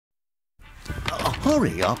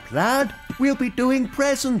Hurry up, lad. We'll be doing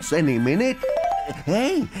presents any minute.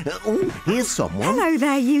 Hey, here's someone. Hello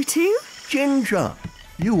there, you two. Ginger,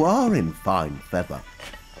 you are in fine feather.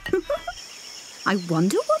 I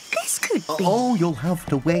wonder what this could be. Oh, you'll have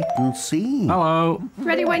to wait and see. Hello.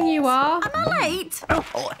 Ready when you are. Am I late?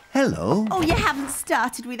 Oh, hello. Oh, you haven't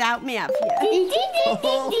started without me, have you?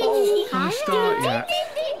 Can we start yet?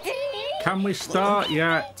 Can we start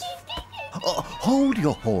yet? Hold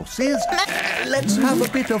your horses. Let's have a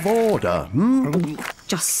bit of order.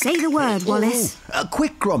 Just say the word, Wallace.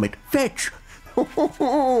 Quick, Gromit, fetch.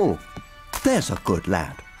 There's a good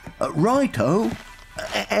lad. Righto.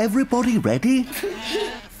 Everybody ready?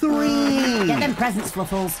 3. Get them presents,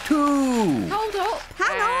 Fluffles. 2. Hold up.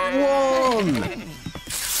 Hang on. 1.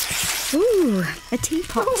 Ooh, a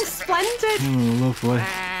teapot. Oh, splendid. Lovely.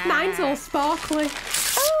 Mine's all sparkly.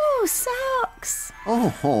 Oh, socks.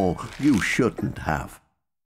 Oh, you shouldn't have.